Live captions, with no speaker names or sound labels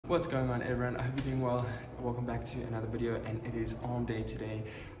What's going on, everyone? I hope you're doing well. Welcome back to another video, and it is arm day today.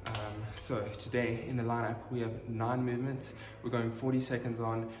 So today in the lineup we have 9 movements. We're going 40 seconds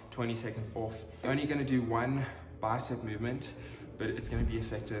on, 20 seconds off. We're only going to do one bicep movement, but it's going to be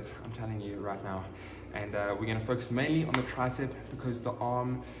effective, I'm telling you right now. And we're going to focus mainly on the tricep, because the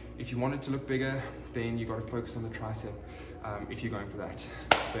arm, if you want it to look bigger, then you got to focus on the tricep if you're going for that.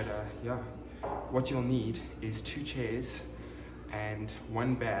 But yeah, what you'll need is 2 chairs and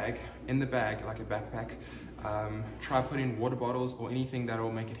 1 bag. In the bag, like a backpack, try put in water bottles or anything that will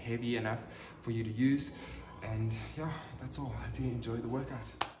make it heavy enough for you to use. And yeah, that's all. I hope you enjoy the workout.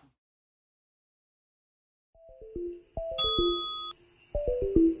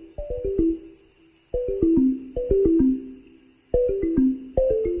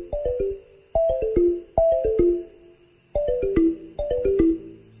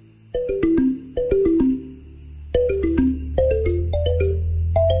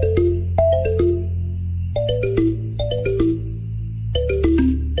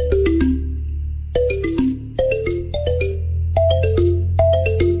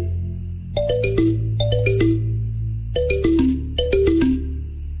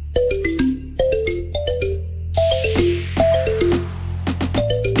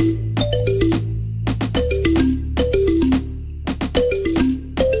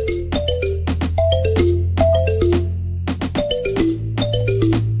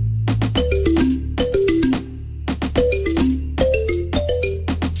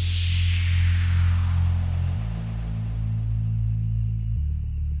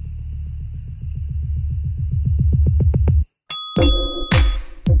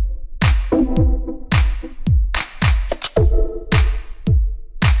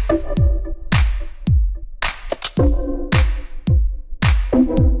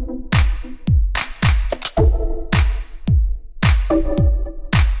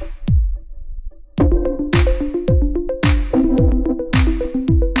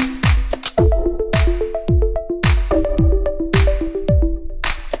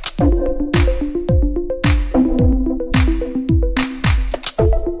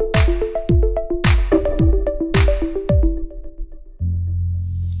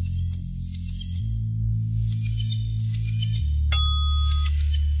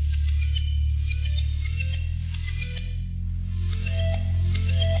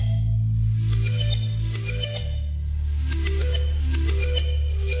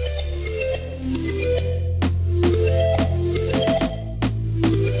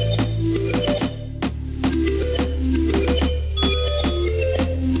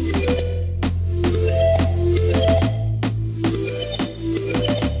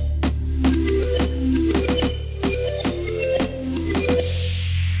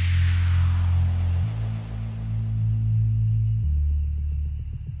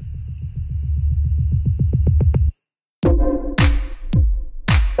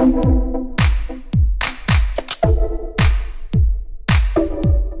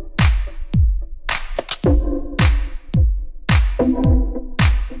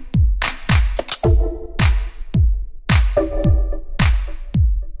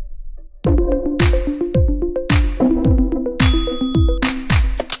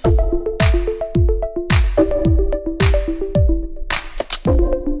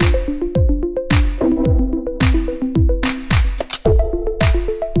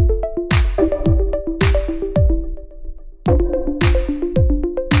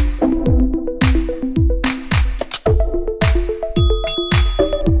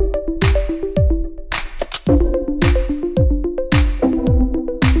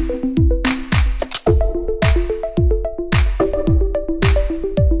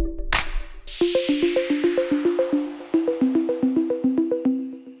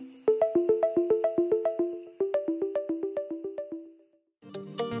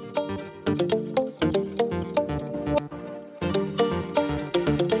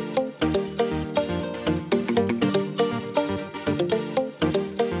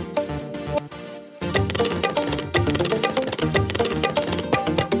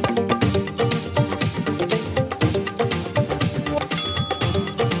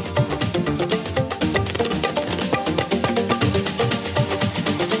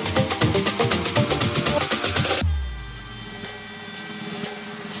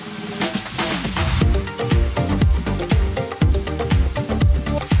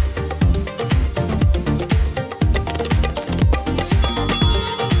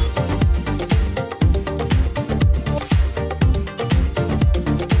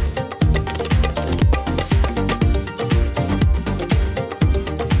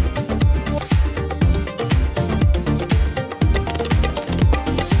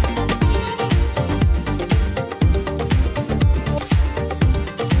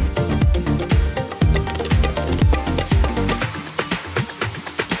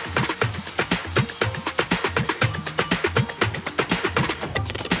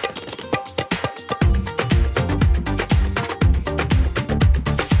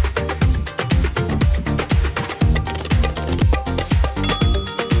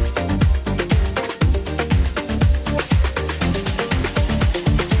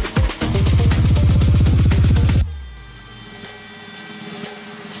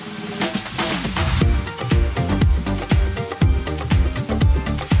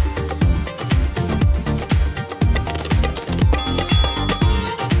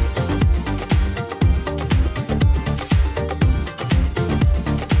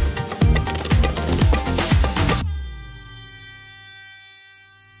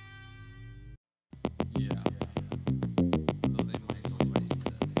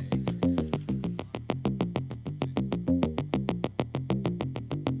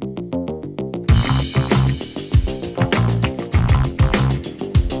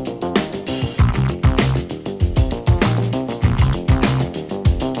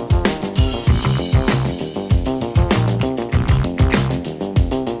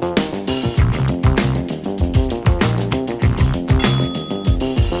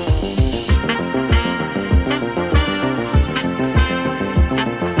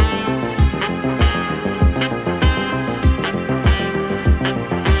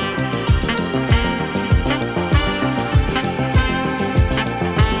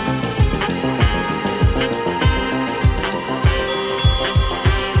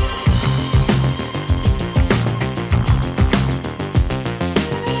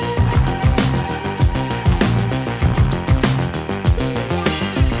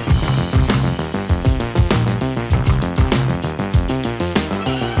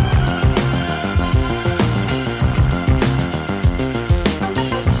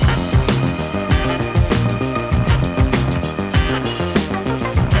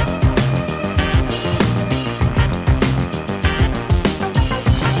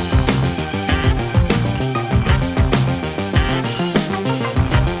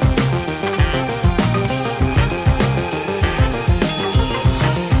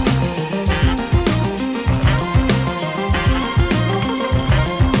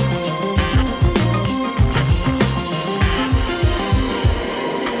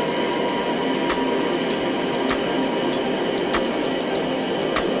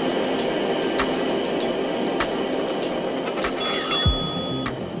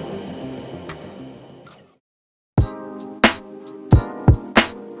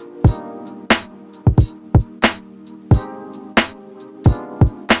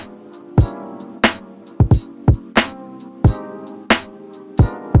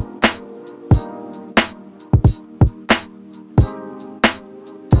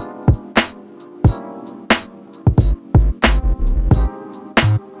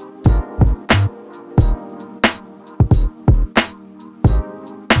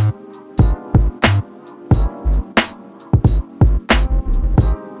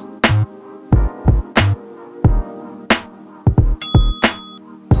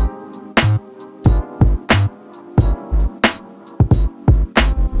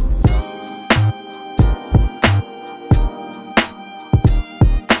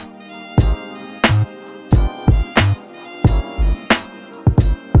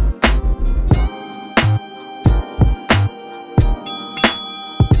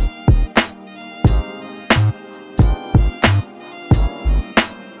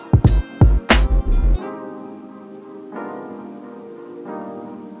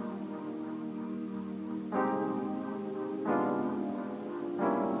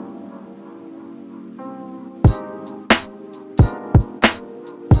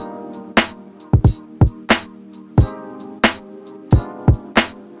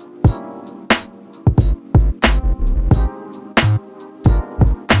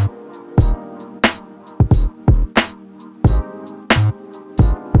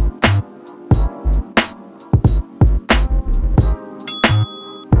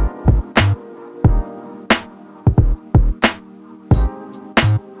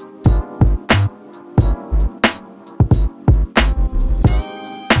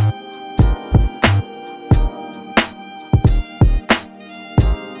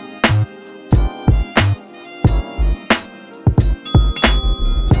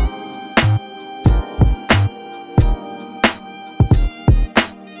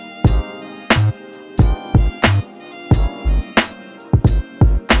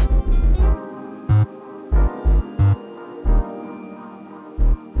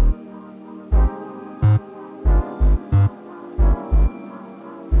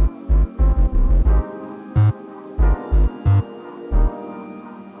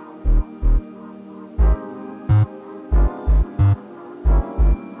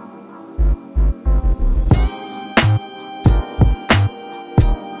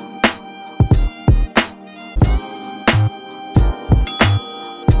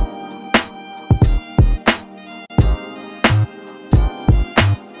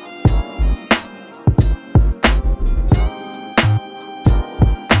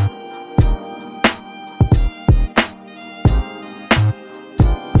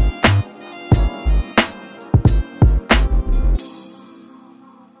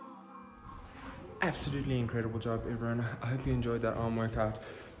 absolutely incredible job, everyone. I hope you enjoyed that arm workout.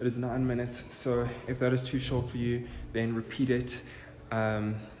 It is 9 minutes, so if that is too short for you, then repeat it.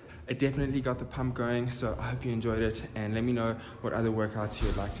 It definitely got the pump going, so I hope you enjoyed it, and let me know what other workouts you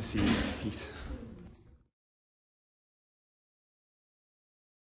would like to see. Peace.